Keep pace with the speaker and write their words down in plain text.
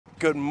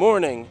Good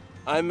morning,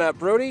 I'm Matt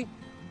Brody,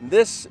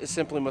 this is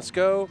Simply Must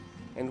Go,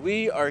 and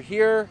we are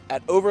here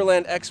at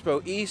Overland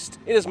Expo East.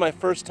 It is my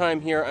first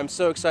time here. I'm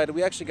so excited.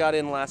 We actually got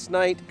in last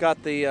night,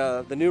 got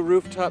the new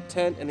rooftop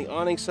tent and the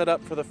awning set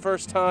up for the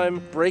first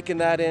time, breaking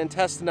that in,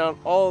 testing out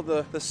all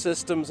the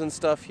systems and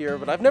stuff here,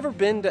 but I've never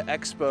been to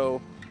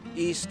Expo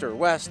East or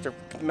West or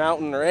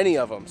Mountain or any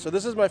of them. So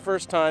this is my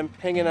first time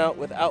hanging out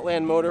with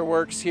Outland Motor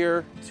Works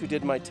here, who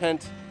did my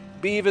tent.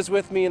 Beav is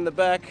with me in the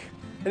back.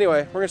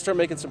 Anyway, we're gonna start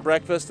making some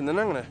breakfast and then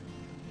I'm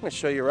gonna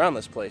show you around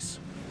this place.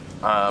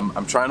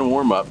 I'm trying to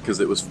warm up because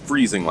it was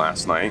freezing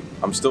last night.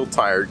 I'm still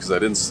tired because I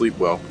didn't sleep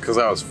well because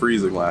I was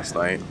freezing last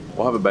night.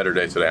 We'll have a better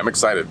day today. I'm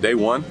excited. Day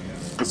one,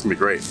 it's gonna be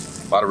great.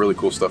 A lot of really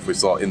cool stuff we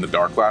saw in the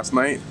dark last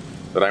night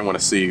that I want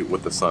to see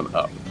with the sun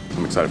up.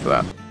 I'm excited for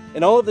that.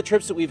 In all of the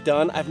trips that we've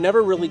done, I've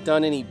never really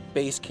done any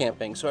base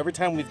camping. So every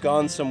time we've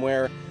gone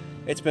somewhere,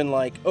 it's been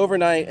like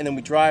overnight and then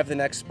we drive the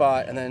next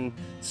spot and then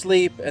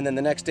sleep, and then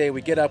the next day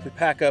we get up, we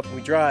pack up, and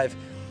we drive.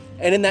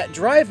 And in that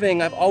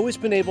driving, I've always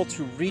been able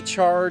to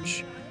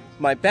recharge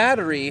my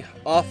battery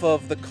off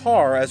of the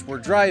car as we're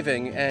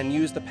driving and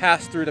use the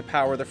pass-through to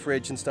power the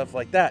fridge and stuff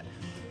like that.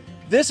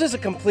 This is a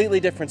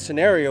completely different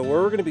scenario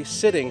where we're gonna be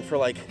sitting for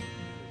like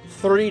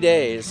 3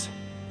 days.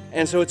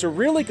 And so it's a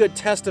really good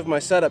test of my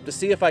setup to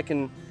see if I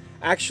can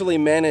actually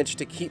manage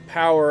to keep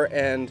power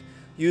and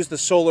use the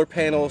solar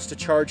panels to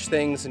charge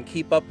things and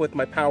keep up with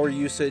my power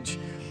usage.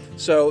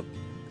 So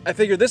I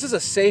figure this is a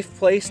safe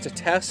place to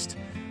test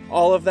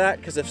all of that,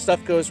 because if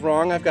stuff goes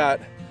wrong, I've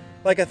got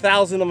like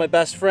 1,000 of my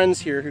best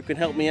friends here who can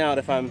help me out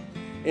if I'm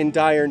in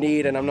dire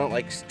need and I'm not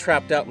like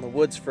trapped out in the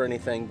woods for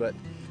anything. But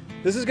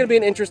this is gonna be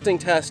an interesting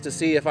test to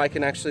see if I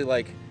can actually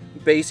like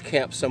base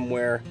camp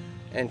somewhere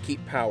and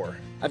keep power.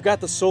 I've got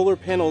the solar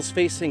panels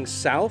facing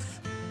south,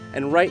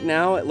 and right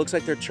now it looks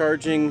like they're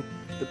charging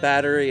the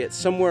battery at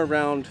somewhere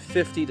around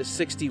 50 to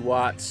 60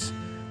 watts,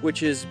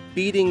 which is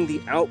beating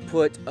the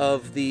output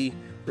of the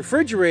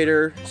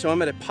refrigerator, so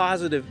I'm at a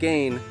positive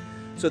gain.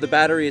 So the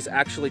battery is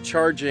actually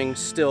charging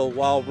still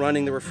while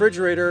running the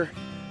refrigerator,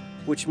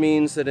 which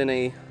means that in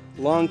a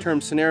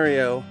long-term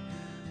scenario,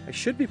 I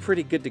should be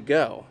pretty good to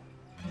go,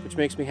 which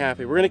makes me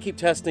happy. We're gonna keep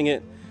testing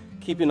it,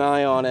 keep an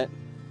eye on it,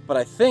 but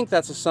I think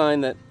that's a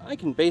sign that I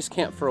can base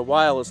camp for a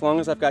while as long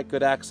as I've got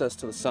good access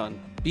to the sun.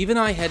 Beav and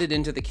I headed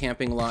into the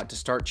camping lot to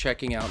start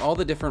checking out all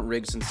the different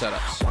rigs and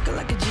setups. Walking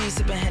like a G,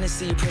 sipping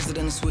Hennessy,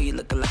 President Sweet,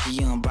 looking like a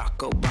young Barack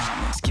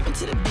Obama. Skipping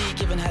to the beat,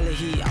 giving hella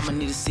heat. I'ma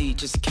need a seat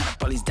just to count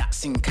up all these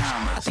dots and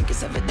commas. I think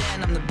it's evident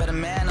I'm the better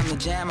man, I'm the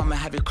jam. I'ma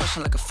have you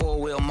crushing like a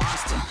four-wheel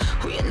monster.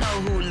 Who you know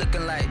who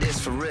looking like this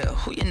for real?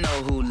 Who you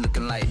know who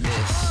looking like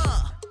this?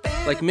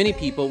 Like many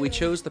people, we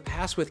chose the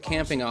Pass with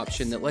Camping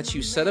option that lets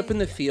you set up in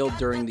the field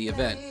during the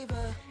event.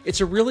 It's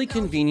a really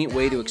convenient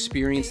way to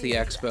experience the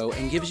expo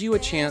and gives you a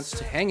chance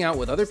to hang out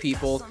with other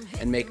people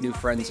and make new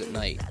friends at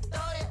night.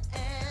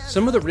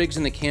 Some of the rigs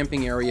in the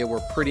camping area were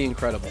pretty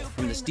incredible,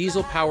 from this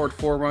diesel-powered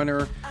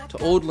 4Runner to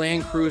old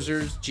Land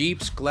Cruisers,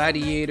 Jeeps,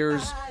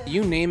 Gladiators,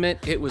 you name it,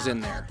 it was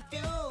in there.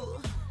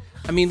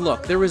 I mean,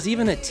 look, there was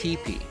even a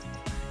teepee.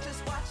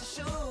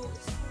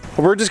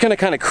 Well, we're just gonna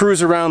kind of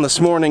cruise around this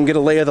morning, get a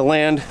lay of the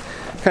land,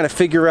 kind of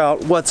figure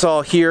out what's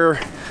all here,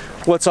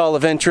 what's all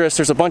of interest.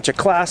 There's a bunch of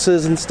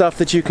classes and stuff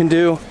that you can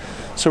do.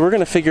 So we're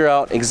gonna figure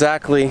out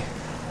exactly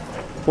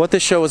what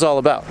this show is all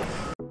about.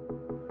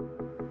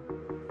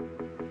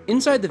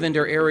 Inside the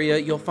vendor area,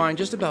 you'll find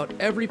just about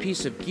every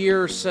piece of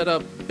gear,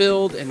 setup,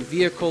 build, and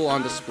vehicle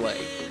on display.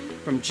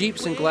 From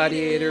Jeeps and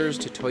Gladiators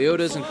to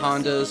Toyotas and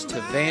Hondas to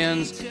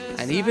vans,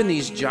 and even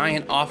these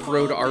giant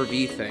off-road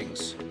RV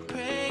things.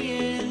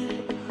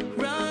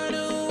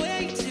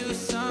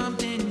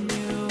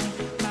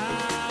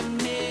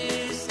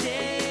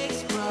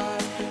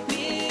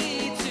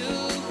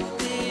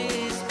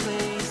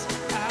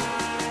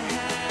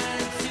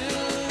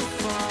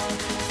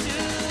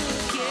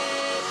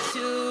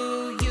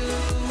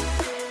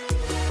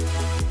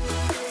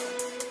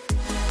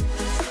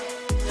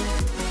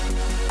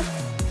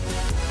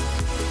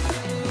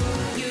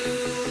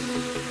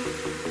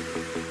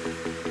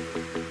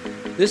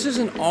 This is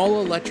an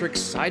all-electric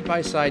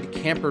side-by-side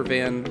camper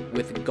van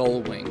with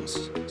gull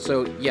wings.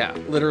 So yeah,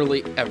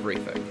 literally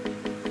everything.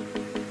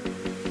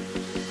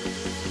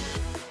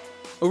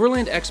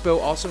 Overland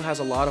Expo also has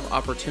a lot of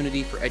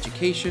opportunity for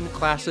education,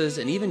 classes,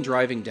 and even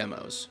driving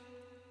demos.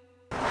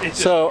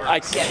 So I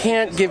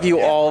can't give you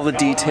all the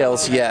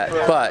details yet,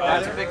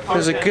 but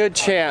there's a good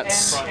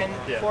chance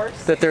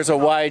that there's a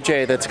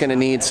YJ that's gonna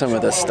need some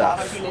of this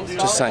stuff.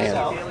 Just saying.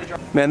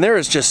 Man, there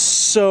is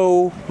just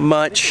so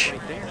much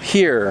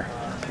here.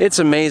 It's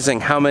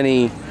amazing how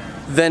many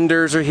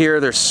vendors are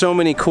here. There's so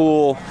many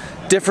cool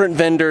different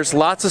vendors,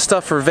 lots of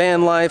stuff for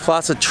van life,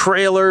 lots of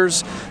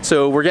trailers.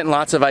 So we're getting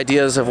lots of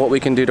ideas of what we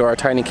can do to our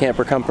tiny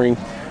camper company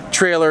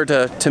trailer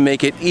to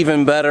make it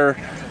even better.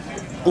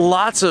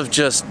 Lots of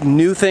just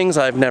new things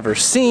I've never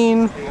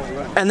seen.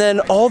 And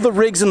then all the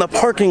rigs in the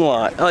parking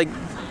lot. Like,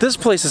 this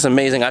place is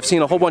amazing. I've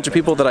seen a whole bunch of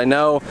people that I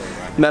know,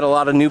 met a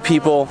lot of new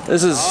people.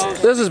 This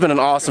has been an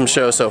awesome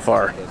show so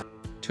far.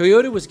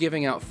 Toyota was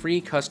giving out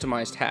free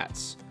customized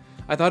hats.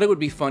 I thought it would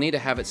be funny to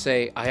have it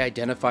say, "I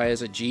identify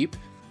as a Jeep,"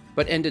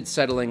 but ended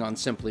settling on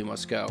 "Simply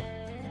Must Go."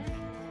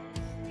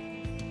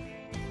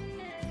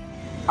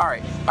 All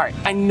right.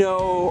 I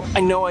know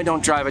I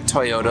don't drive a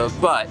Toyota,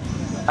 but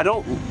I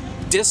don't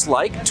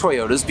dislike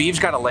Toyotas. Beeve's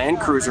got a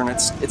Land Cruiser and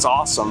it's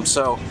awesome.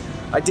 So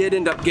I did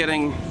end up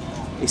getting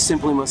a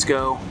Simply Must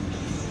Go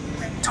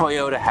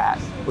Toyota hat,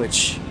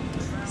 which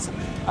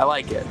I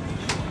like it.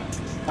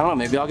 I don't know,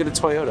 maybe I'll get a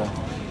Toyota.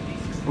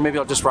 Or maybe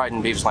I'll just ride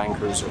in Beeve's Land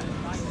Cruiser.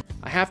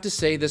 I have to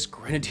say this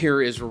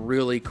Grenadier is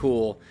really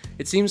cool.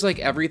 It seems like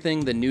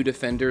everything the new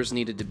Defenders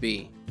needed to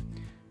be.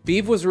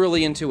 Beeve was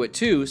really into it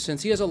too,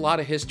 since he has a lot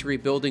of history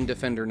building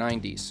Defender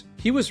 90s.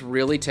 He was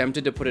really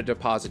tempted to put a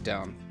deposit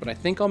down, but I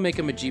think I'll make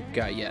him a Jeep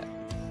guy yet.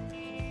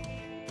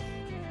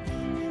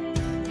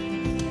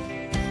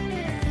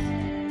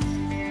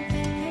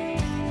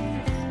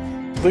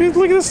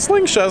 Look at this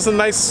slingshot. It's the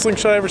nicest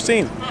slingshot I've ever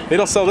seen. They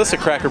don't sell this at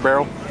Cracker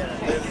Barrel.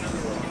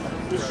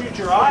 Just shoot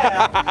your eye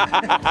out.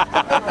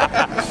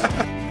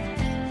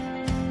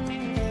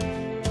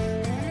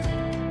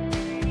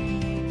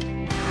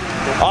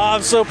 Oh,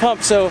 I'm so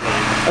pumped. So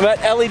I'm at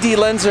LED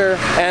Lenser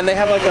and they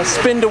have like a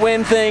spin to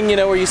win thing, you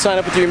know, where you sign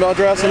up with your email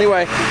address.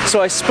 Anyway,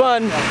 so I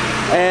spun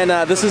and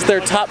this is their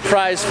top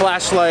prize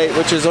flashlight,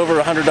 which is over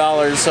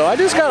 $100. So I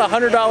just got a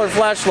 $100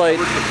 flashlight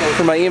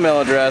for my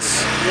email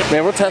address.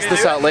 Man, we'll test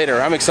this out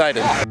later. I'm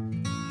excited.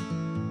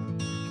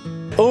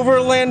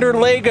 Overlander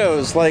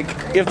Legos, like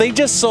if they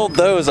just sold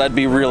those, I'd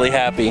be really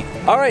happy.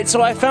 All right,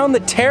 so I found the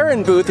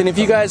Terran booth, and if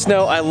you guys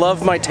know, I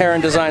love my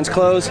Terran Designs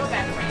clothes.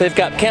 They've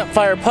got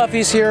campfire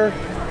puffies here.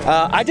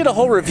 I did a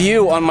whole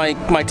review on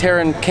my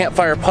Terran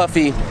campfire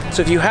puffy,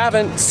 so if you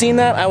haven't seen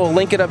that, I will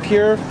link it up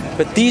here.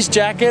 But these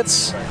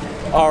jackets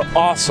are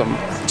awesome,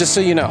 just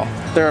so you know.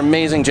 They're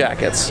amazing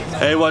jackets.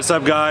 Hey, what's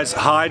up guys?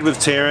 Hyde with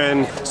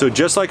Terran. So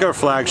just like our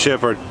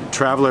flagship, our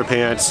traveler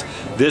pants,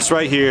 this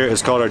right here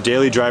is called our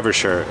daily driver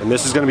shirt. And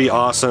this is gonna be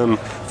awesome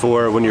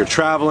for when you're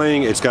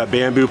traveling. It's got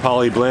bamboo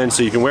poly blend,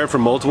 so you can wear it for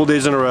multiple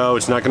days in a row.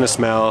 It's not gonna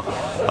smell.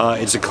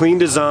 It's a clean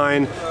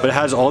design, but it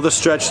has all the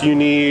stretch you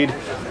need.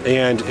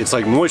 And it's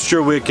like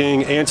moisture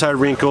wicking,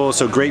 anti-wrinkle,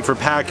 so great for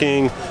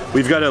packing.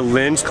 We've got a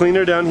lens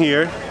cleaner down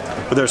here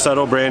with our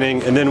subtle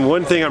branding. And then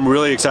one thing I'm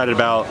really excited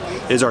about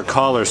is our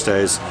collar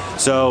stays.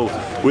 So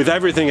with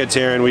everything at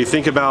Terran, we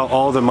think about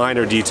all the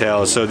minor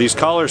details. So these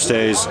collar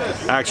stays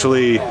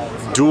actually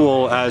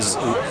dual as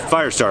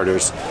fire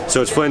starters.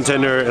 So it's flint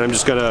tinder, and I'm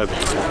just gonna,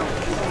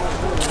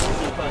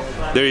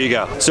 there you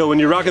go. So when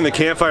you're rocking the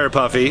campfire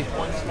puffy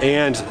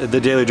and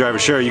the daily driver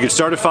shirt, you can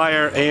start a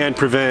fire and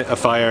prevent a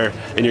fire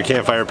in your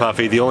campfire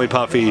puffy. The only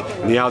puffy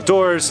in the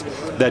outdoors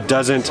that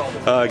doesn't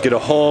get a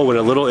hole when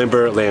a little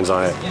ember lands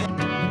on it.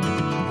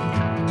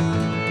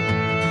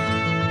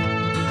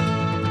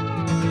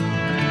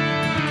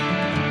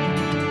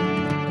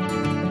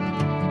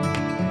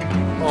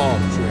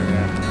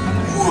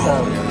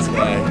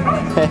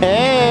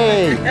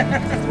 Hey!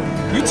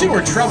 You two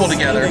are trouble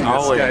together.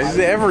 Always. He's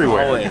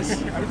everywhere.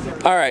 Always.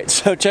 All right,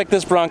 so check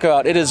this Bronco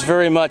out. It is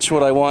very much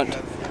what I want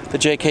the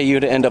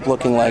JKU to end up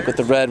looking like, with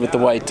the red with the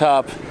white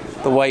top,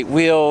 the white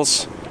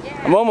wheels.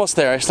 I'm almost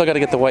there. I still got to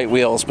get the white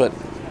wheels, but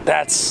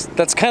that's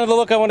kind of the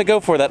look I want to go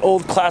for, that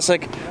old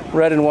classic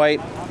red and white.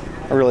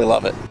 I really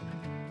love it.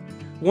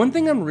 One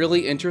thing I'm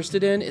really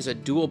interested in is a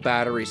dual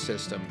battery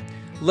system.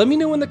 Let me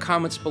know in the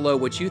comments below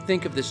what you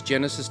think of this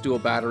Genesis dual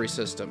battery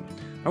system.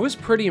 I was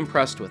pretty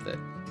impressed with it.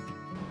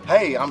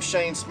 Hey, I'm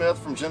Shane Smith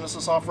from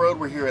Genesis Off-Road.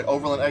 We're here at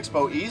Overland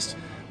Expo East.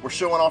 We're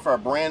showing off our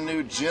brand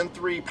new Gen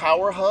 3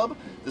 Power Hub.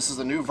 This is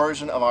a new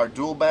version of our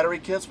dual battery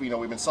kits. We've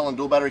been selling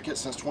dual battery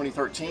kits since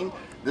 2013.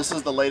 This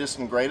is the latest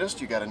and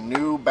greatest. You got a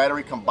new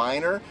battery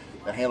combiner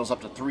that handles up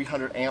to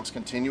 300 amps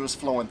continuous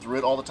flowing through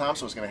it all the time,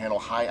 so it's going to handle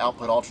high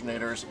output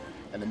alternators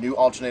and the new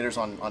alternators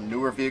on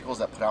newer vehicles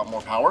that put out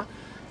more power.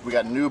 We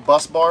got new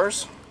bus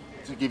bars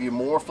to give you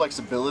more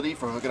flexibility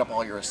for hooking up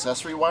all your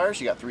accessory wires.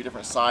 You got 3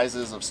 different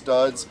sizes of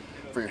studs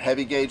for your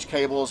heavy gauge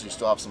cables. You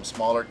still have some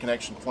smaller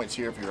connection points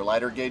here for your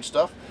lighter gauge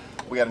stuff.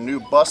 We got a new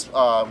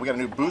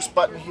boost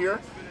button here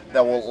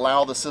that will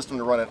allow the system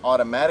to run in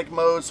automatic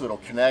mode, so it'll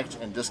connect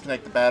and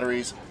disconnect the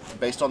batteries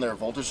based on their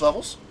voltage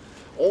levels.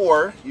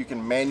 Or you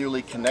can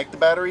manually connect the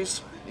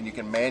batteries, and you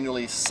can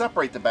manually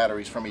separate the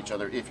batteries from each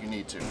other if you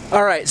need to.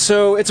 All right,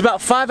 so it's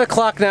about 5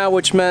 o'clock now,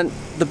 which meant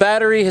the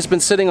battery has been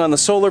sitting on the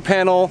solar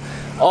panel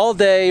all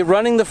day,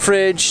 running the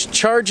fridge,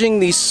 charging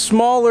the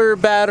smaller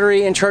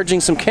battery and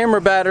charging some camera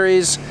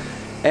batteries,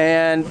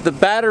 and the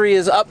battery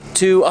is up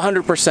to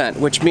 100%,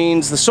 which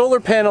means the solar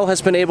panel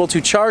has been able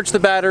to charge the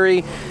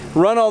battery,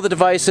 run all the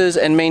devices,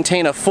 and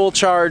maintain a full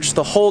charge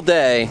the whole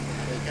day.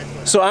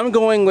 So I'm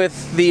going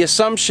with the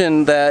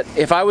assumption that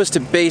if I was to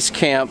base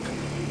camp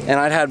and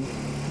I'd had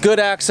good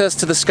access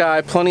to the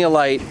sky, plenty of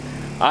light,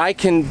 I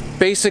can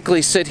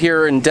basically sit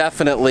here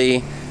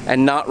indefinitely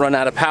and not run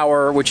out of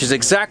power, which is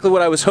exactly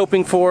what I was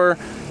hoping for,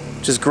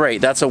 which is great.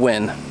 That's a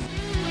win.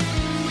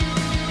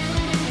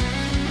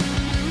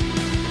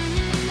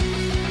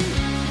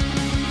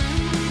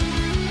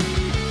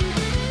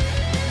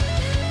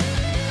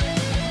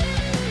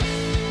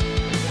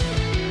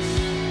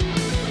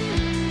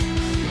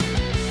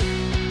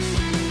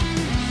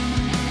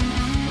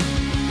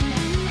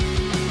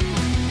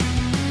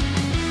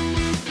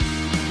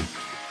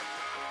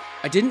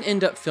 didn't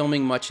end up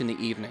filming much in the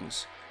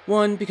evenings.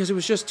 One, because it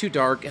was just too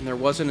dark and there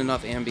wasn't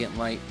enough ambient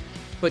light.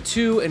 But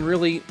two, and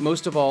really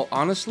most of all,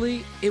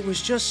 honestly, it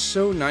was just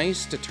so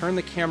nice to turn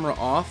the camera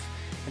off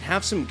and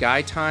have some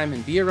guy time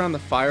and be around the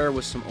fire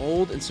with some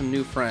old and some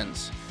new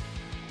friends.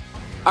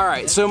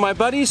 Alright, so my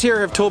buddies here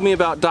have told me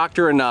about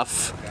Dr.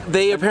 Enough.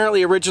 They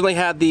apparently originally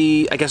had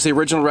the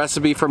original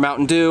recipe for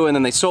Mountain Dew, and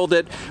then they sold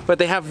it, but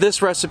they have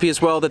this recipe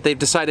as well that they've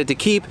decided to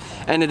keep,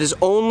 and it is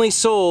only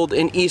sold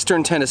in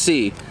Eastern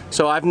Tennessee.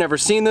 So I've never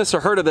seen this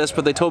or heard of this,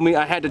 but they told me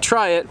I had to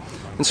try it,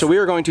 and so we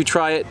are going to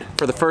try it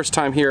for the first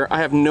time here. I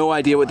have no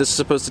idea what this is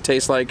supposed to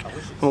taste like. I'm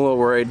a little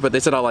worried, but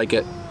they said I like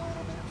it.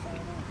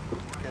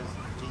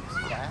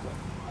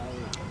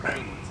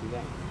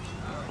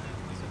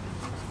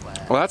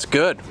 Well, that's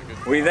good.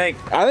 What do you think?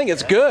 I think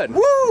it's good.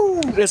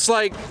 Woo! It's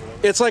like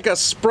a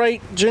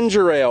Sprite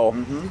ginger ale,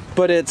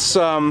 but it's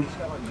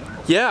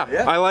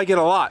yeah, I like it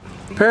a lot.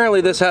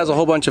 Apparently this has a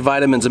whole bunch of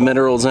vitamins and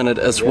minerals in it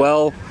as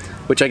well,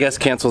 which I guess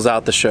cancels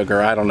out the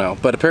sugar, I don't know.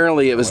 But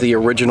apparently it was the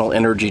original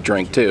energy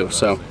drink too,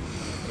 so.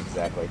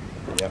 Exactly.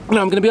 Yep.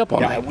 No, I'm gonna be up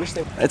all night.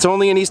 It's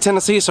only in East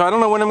Tennessee, so I don't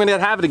know when I'm gonna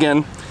have it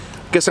again.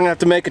 Guess I'm gonna have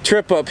to make a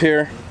trip up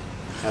here.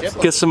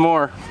 Absolutely. Get some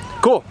more.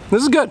 Cool,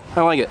 this is good,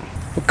 I like it.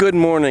 Well, good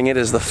morning, it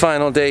is the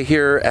final day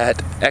here at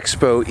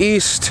Expo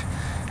East.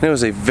 And it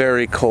was a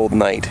very cold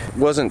night.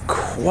 Wasn't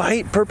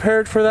quite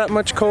prepared for that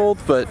much cold,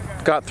 but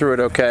got through it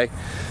okay.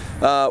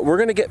 We're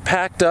gonna get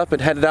packed up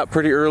and headed out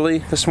pretty early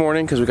this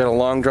morning because we got a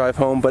long drive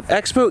home, but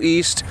Expo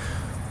East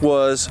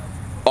was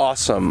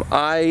awesome.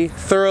 I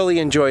thoroughly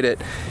enjoyed it.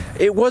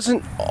 It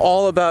wasn't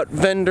all about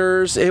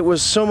vendors, it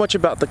was so much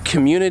about the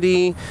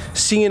community,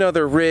 seeing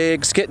other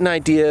rigs, getting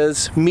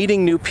ideas,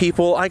 meeting new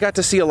people. I got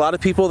to see a lot of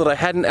people that I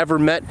hadn't ever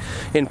met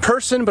in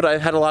person, but I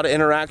had a lot of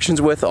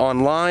interactions with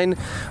online.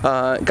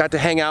 Got to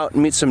hang out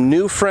and meet some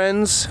new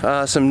friends,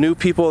 some new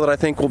people that I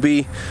think will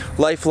be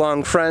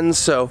lifelong friends.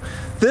 So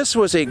this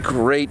was a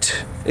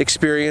great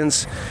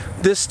experience.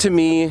 This to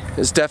me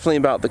is definitely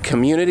about the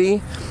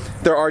community.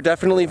 There are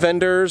definitely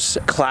vendors,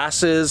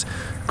 classes,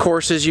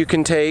 courses you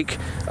can take,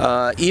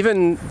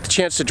 even the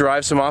chance to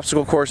drive some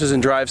obstacle courses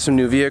and drive some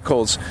new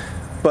vehicles.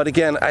 But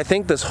again, I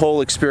think this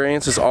whole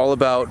experience is all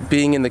about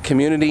being in the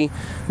community,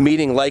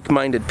 meeting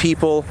like-minded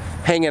people,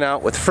 hanging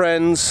out with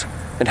friends,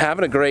 and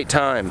having a great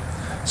time.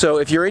 So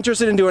if you're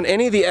interested in doing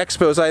any of the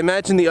expos, I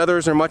imagine the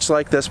others are much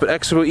like this, but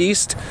Expo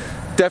East,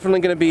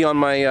 definitely going to be on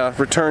my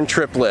return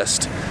trip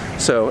list.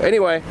 So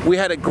anyway, we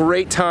had a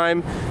great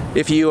time.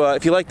 If you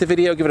liked the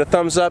video, give it a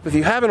thumbs up. If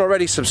you haven't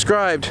already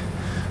subscribed,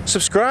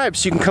 subscribe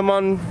so you can come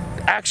on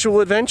actual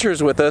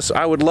adventures with us.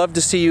 I would love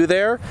to see you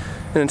there.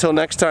 And until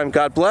next time,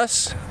 God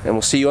bless, and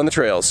we'll see you on the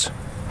trails.